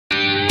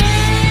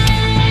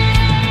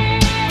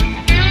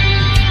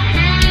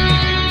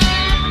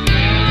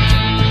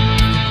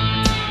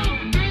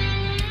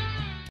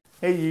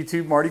Hey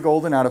YouTube, Marty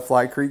Golden out of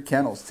Fly Creek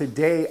Kennels.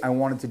 Today I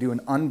wanted to do an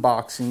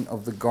unboxing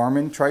of the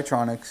Garmin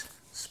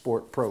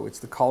Sport Pro. It's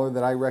the collar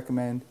that I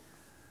recommend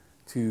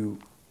to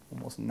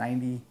almost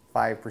 95%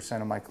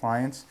 of my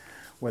clients,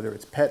 whether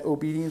it's pet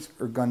obedience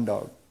or gun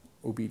dog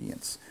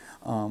obedience.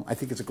 I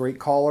think it's a great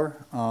collar,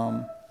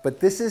 but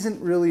this isn't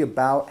really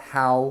about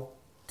how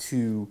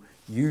to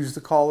use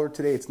the collar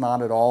today. It's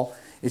not at all.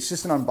 It's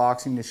just an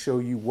unboxing to show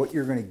you what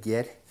you're going to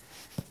get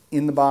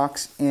in the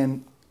box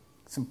and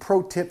some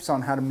pro tips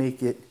on how to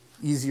make it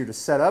easier to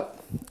set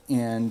up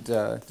and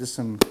just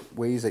some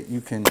ways that you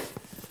can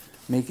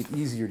make it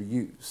easier to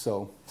use.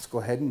 So let's go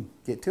ahead and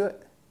get to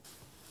it.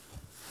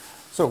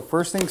 So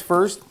first things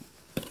first,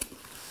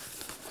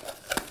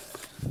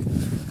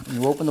 when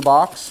you open the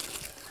box,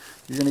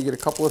 you're going to get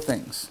a couple of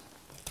things.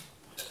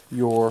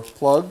 Your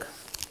plug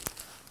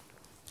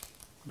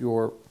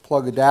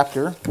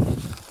adapter,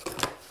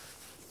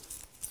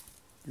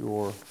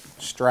 your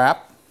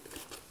strap,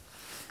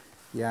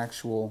 the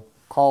actual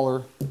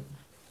collar,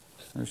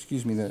 or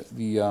excuse me,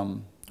 the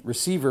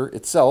receiver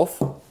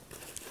itself. A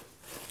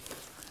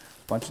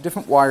bunch of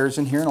different wires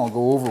in here, and I'll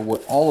go over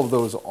what all of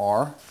those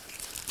are.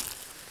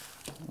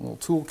 A little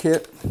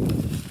toolkit,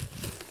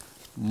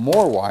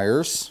 more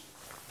wires,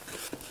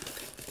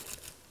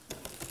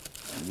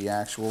 and the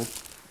actual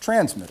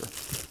transmitter.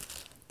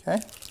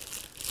 Okay,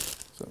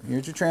 so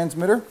here's your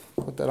transmitter.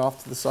 Put that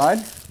off to the side.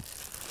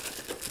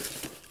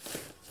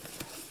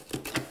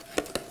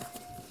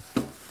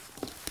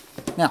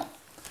 Now,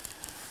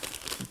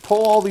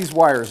 pull all these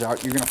wires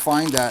out, you're going to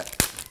find that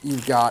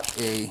you've got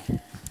a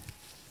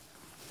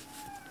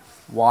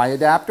Y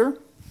adapter,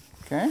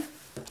 okay?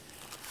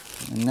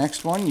 The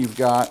next one, you've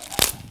got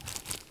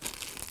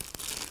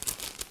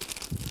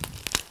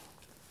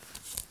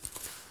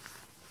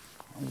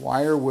a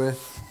wire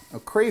with a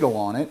cradle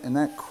on it, and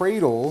that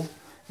cradle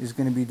is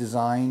going to be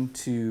designed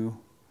to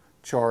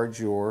charge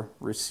your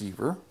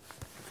receiver,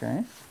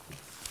 okay?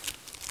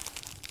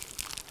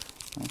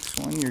 Next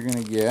one you're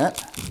going to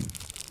get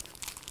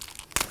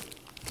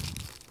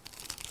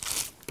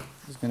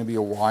is going to be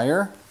a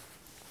wire.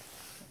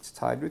 It's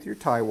tied with your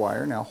tie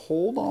wire. Now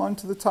hold on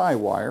to the tie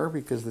wire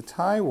because the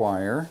tie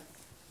wire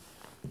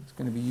is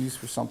going to be used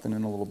for something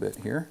in a little bit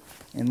here.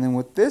 And then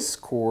with this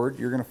cord,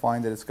 you're going to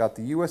find that it's got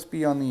the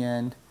USB on the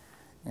end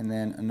and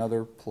then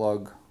another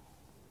plug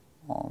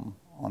on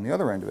the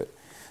other end of it.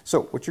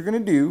 So what you're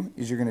going to do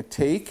is you're going to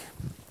take,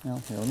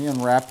 now here, let me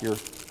unwrap your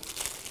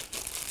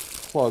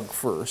plug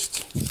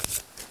first.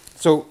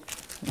 So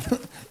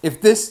if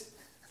this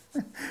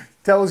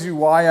tells you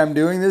why I'm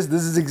doing this,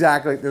 this is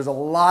exactly, there's a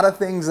lot of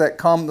things that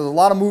come, there's a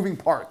lot of moving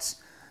parts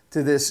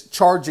to this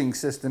charging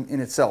system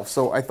in itself.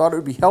 So I thought it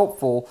would be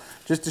helpful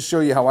just to show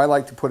you how I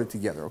like to put it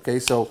together. Okay,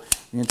 so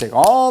you're going to take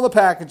all the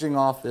packaging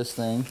off this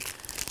thing.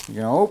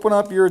 You're going to open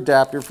up your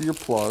adapter for your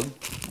plug.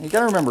 And you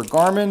got to remember,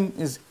 Garmin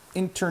is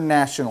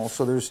international,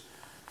 so there's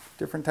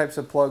different types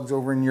of plugs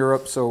over in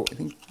Europe. So I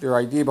think their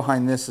idea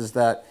behind this is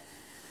that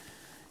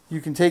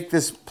you can take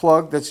this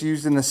plug that's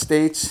used in the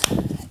States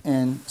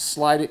and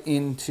slide it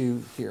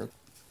into here.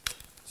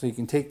 So you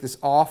can take this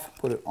off,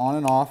 put it on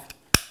and off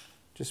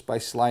just by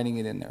sliding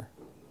it in there.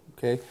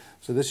 Okay,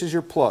 so this is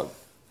your plug.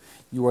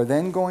 You are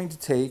then going to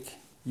take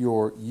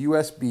your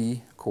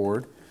USB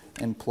cord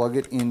and plug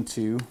it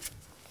into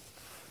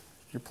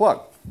your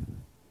plug.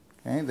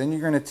 Okay, then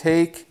you're going to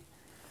take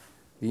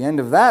the end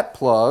of that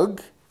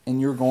plug and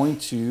you're going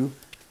to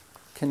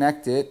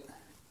connect it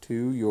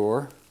to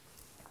your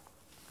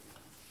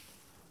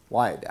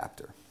Y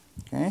adapter.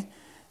 Okay,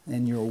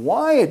 and your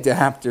Y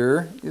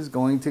adapter is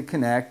going to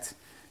connect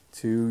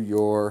to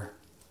your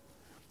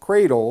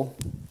cradle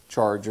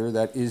charger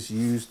that is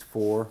used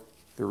for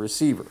the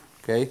receiver.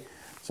 Okay,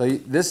 so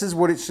this is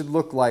what it should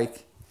look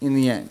like in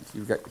the end.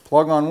 You've got your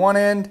plug on one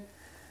end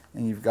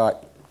and you've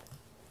got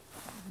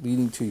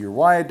leading to your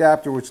Y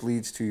adapter, which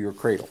leads to your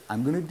cradle.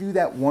 I'm going to do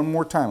that one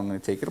more time. I'm going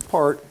to take it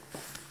apart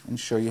and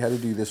show you how to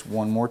do this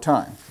one more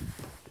time.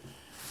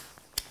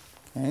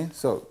 Okay,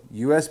 so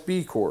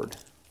USB cord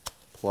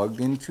plugged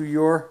into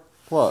your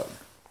plug.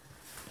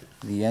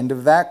 The end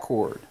of that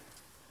cord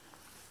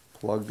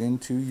plugged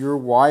into your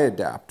Y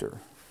adapter.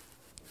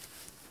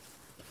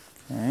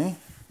 Okay,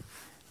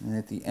 and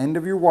at the end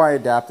of your Y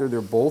adapter, they're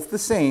both the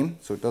same,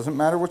 so it doesn't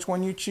matter which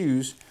one you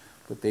choose,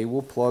 but they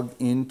will plug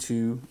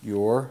into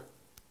your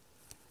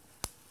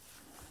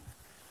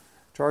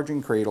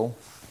charging cradle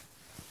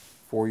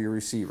for your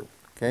receiver.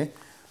 Okay,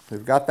 so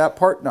we've got that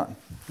part done.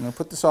 I'm going to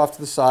put this off to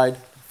the side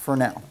for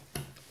now.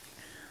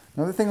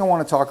 Another thing I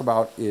want to talk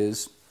about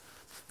is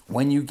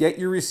when you get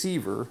your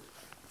receiver,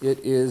 it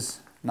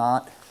is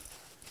not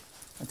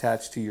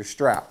attached to your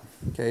strap.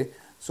 Okay,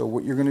 so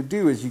what you're going to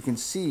do is you can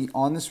see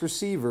on this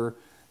receiver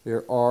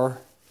there are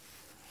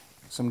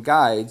some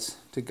guides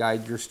to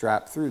guide your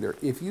strap through there.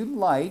 If you'd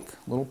like,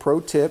 a little pro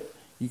tip,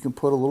 you can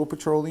put a little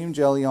petroleum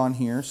jelly on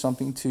here,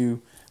 something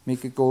to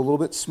make it go a little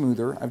bit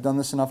smoother. I've done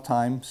this enough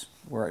times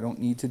where I don't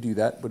need to do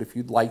that, but if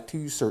you'd like to,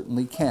 you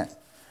certainly can.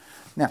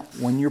 Now,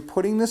 when you're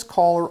putting this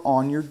collar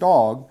on your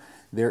dog,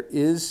 there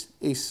is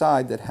a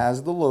side that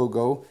has the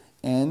logo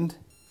and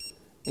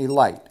a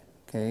light,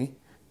 okay?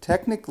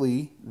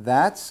 Technically,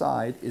 that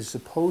side is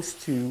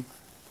supposed to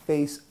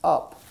face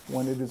up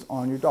when it is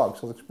on your dog.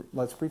 So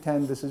let's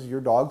pretend this is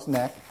your dog's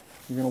neck.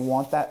 You're going to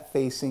want that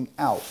facing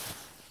out.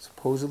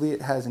 Supposedly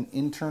it has an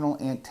internal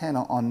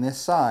antenna on this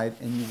side,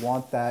 and you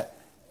want that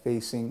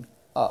facing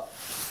up.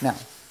 Now,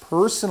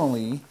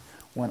 personally,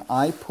 when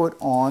I put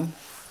on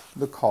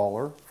the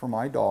collar for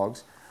my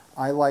dogs,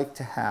 I like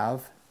to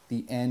have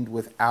the end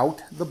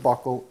without the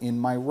buckle in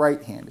my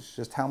right hand. It's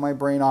just how my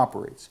brain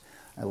operates.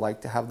 I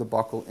like to have the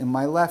buckle in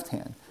my left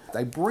hand.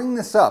 I bring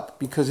this up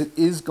because it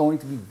is going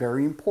to be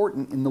very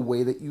important in the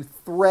way that you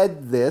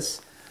thread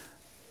this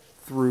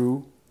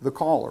through the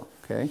collar,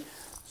 okay?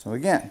 So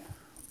again,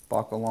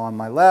 buckle on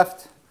my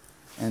left,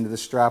 end of the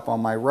strap on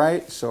my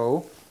right,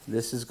 so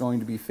this is going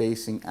to be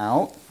facing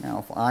out. Now,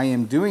 if I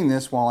am doing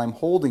this while I'm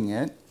holding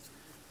it,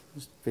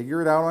 just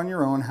figure it out on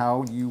your own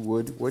how you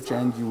would, which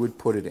end you would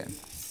put it in,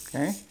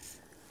 okay?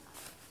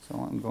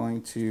 So I'm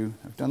going to,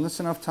 I've done this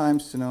enough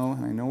times to know,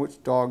 and I know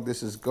which dog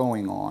this is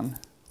going on,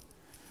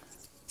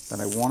 but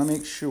I want to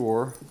make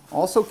sure.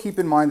 Also keep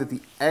in mind that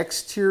the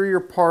exterior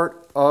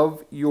part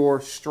of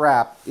your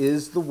strap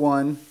is the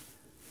one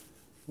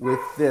with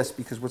this,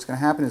 because what's going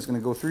to happen is it's going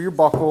to go through your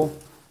buckle,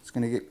 it's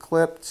going to get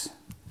clipped,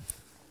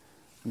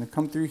 it's going to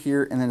come through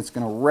here, and then it's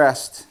going to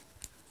rest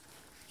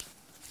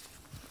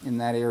in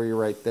that area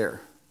right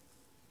there.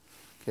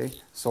 Okay,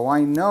 so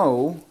I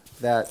know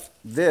that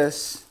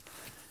this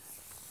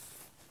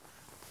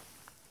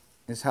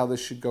is how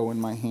this should go in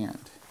my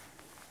hand.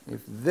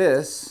 If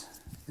this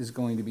is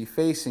going to be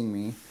facing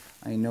me,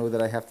 I know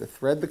that I have to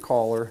thread the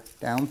collar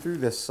down through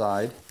this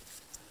side,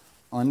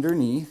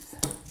 underneath,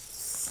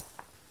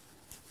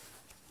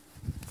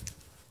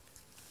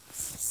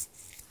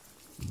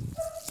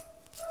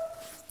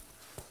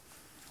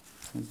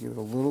 and give it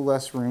a little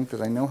less room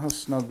because I know how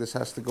snug this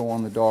has to go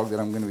on the dog that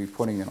I'm going to be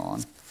putting it on.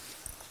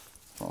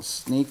 So I'll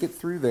snake it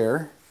through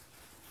there.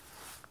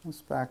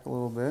 Let's back a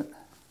little bit.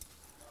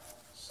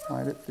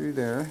 Slide it through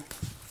there.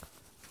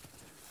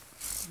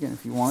 Again,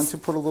 if you wanted to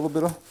put a little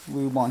bit of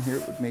lube on here,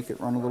 it would make it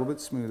run a little bit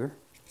smoother.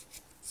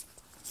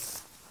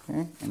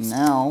 Okay, and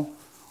now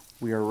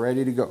we are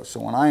ready to go.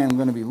 So when I am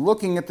going to be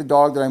looking at the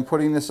dog that I'm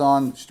putting this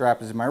on,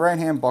 strap is in my right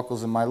hand,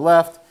 buckle's in my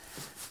left,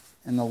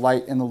 and the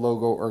light and the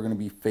logo are going to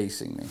be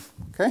facing me.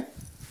 Okay?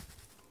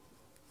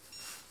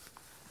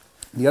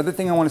 The other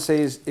thing I want to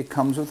say is it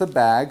comes with a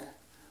bag,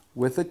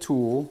 with a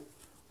tool,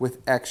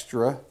 with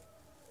extra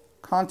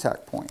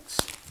contact points.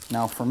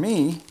 Now for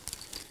me,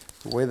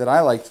 the way that I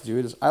like to do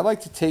it is I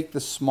like to take the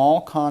small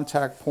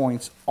contact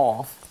points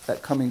off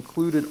that come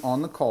included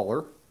on the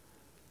collar.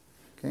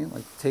 Okay,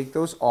 like take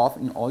those off,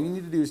 and all you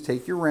need to do is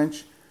take your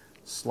wrench,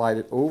 slide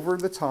it over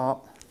the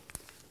top,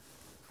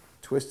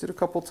 twist it a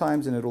couple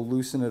times, and it'll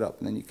loosen it up.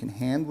 And then you can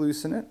hand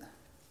loosen it.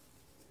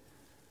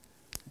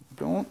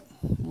 Don't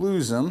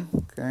lose them,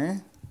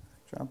 okay?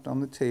 Dropped on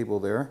the table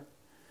there.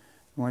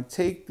 You want to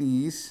take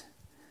these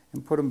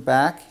and put them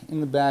back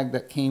in the bag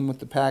that came with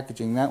the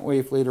packaging. That way,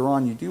 if later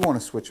on you do want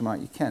to switch them out,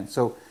 you can.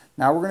 So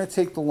now we're going to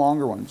take the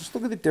longer one. Just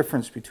look at the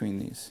difference between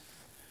these.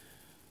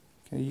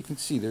 Okay, you can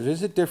see there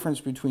is a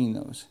difference between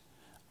those.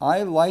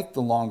 I like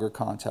the longer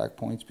contact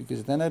points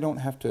because then I don't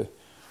have to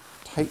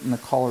tighten the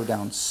collar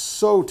down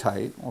so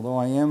tight, although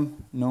I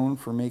am known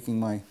for making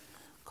my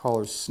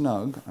collars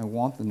snug. I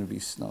want them to be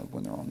snug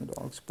when they're on the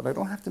dogs, but I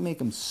don't have to make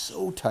them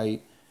so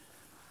tight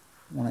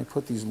when I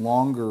put these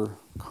longer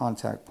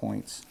contact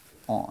points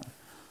on.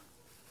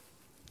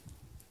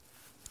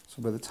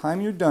 So by the time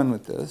you're done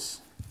with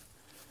this,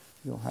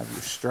 you'll have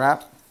your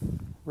strap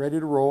ready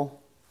to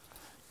roll.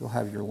 You'll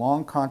have your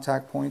long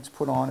contact points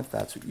put on if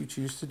that's what you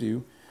choose to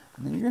do.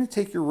 And then you're going to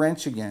take your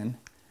wrench again,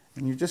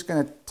 and you're just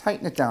going to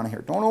tighten it down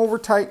here. Don't over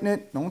tighten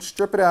it, don't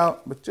strip it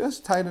out, but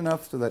just tight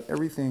enough so that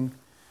everything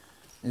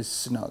is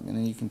snug. And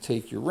then you can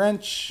take your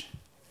wrench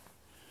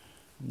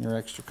and your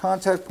extra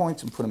contact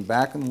points and put them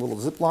back in the little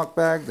Ziploc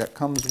bag that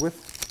comes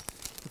with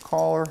the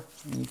collar,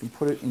 and you can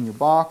put it in your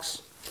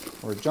box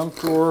or a junk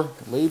drawer,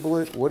 label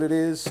it what it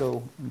is,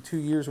 so in 2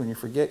 years when you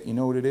forget, you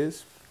know what it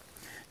is.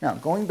 Now,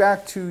 going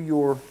back to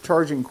your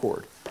charging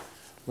cord,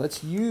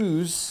 let's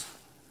use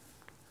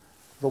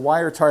the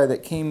wire tie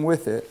that came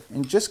with it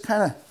and just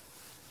kind of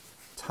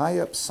tie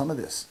up some of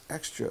this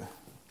extra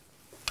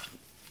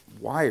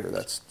wire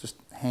that's just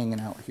hanging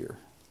out here.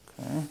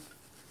 Okay,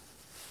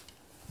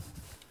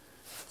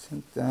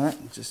 take that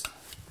and just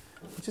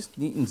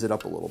neatens it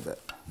up a little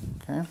bit.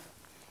 Okay.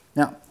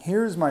 Now,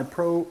 here's my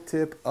pro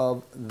tip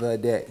of the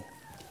day.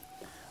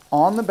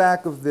 On the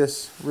back of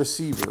this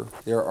receiver,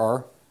 there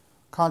are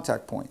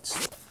contact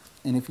points.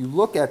 And if you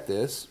look at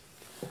this,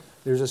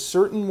 there's a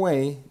certain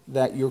way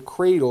that your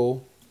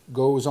cradle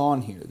goes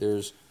on here.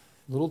 There's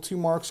little 2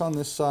 marks on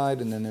this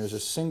side, and then there's a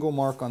single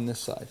mark on this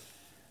side.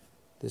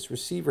 This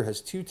receiver has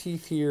 2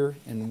 teeth here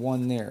and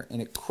 1 there,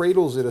 and it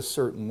cradles it a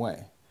certain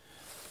way.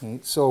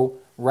 Okay? So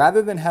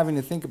rather than having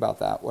to think about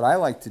that, what I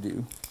like to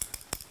do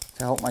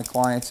to help my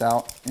clients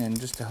out and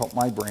just to help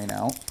my brain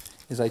out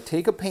is I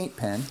take a paint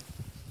pen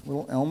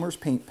little Elmer's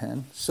paint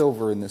pen,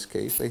 silver in this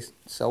case. They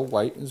sell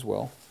white as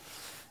well.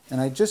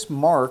 And I just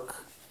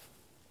mark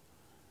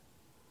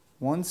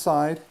one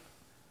side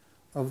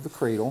of the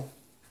cradle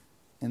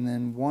and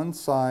then one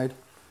side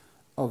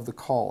of the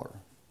collar.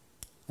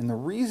 And the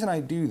reason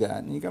I do that,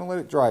 and you're going to let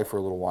it dry for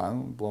a little while,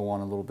 blow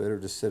on a little bit or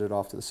just sit it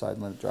off to the side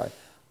and let it dry.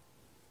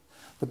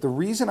 But the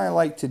reason I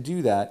like to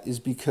do that is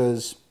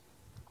because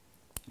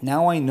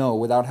now I know,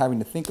 without having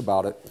to think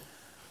about it,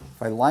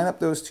 if I line up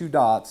those two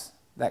dots,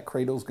 that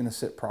cradle is going to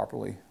sit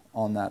properly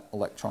on that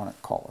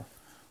electronic collar.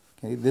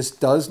 Okay, this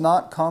does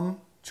not come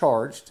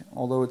charged,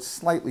 although it's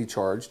slightly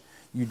charged.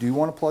 You do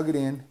want to plug it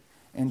in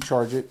and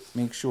charge it.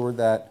 Make sure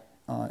that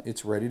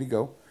it's ready to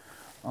go.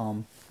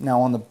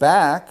 Now on the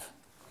back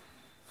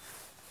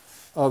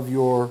of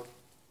your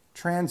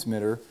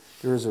transmitter,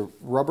 there is a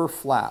rubber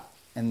flap,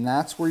 and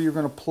that's where you're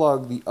going to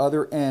plug the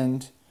other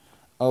end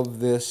of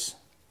this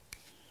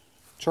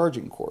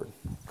charging cord.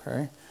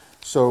 Okay,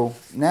 so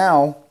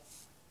now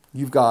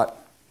you've got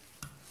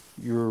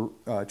your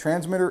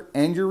transmitter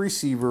and your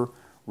receiver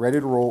ready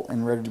to roll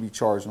and ready to be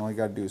charged, and all you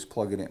got to do is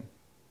plug it in.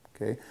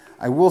 Okay,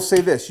 I will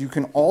say this, you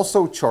can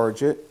also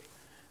charge it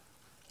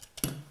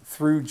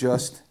through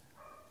just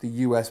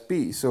the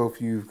USB. So if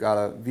you've got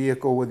a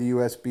vehicle with a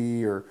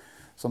USB or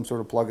some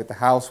sort of plug at the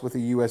house with a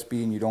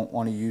USB and you don't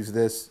want to use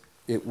this,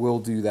 it will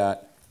do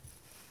that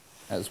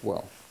as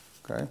well.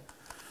 Okay,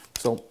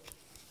 so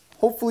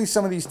hopefully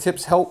some of these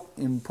tips help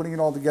in putting it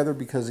all together,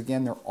 because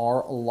again, there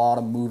are a lot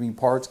of moving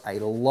parts. I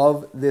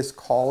love this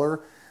collar,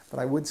 but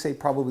I would say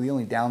probably the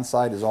only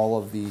downside is all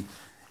of the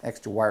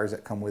extra wires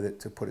that come with it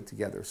to put it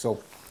together.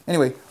 So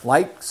anyway,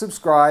 like,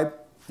 subscribe,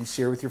 and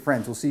share with your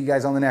friends. We'll see you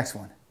guys on the next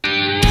one.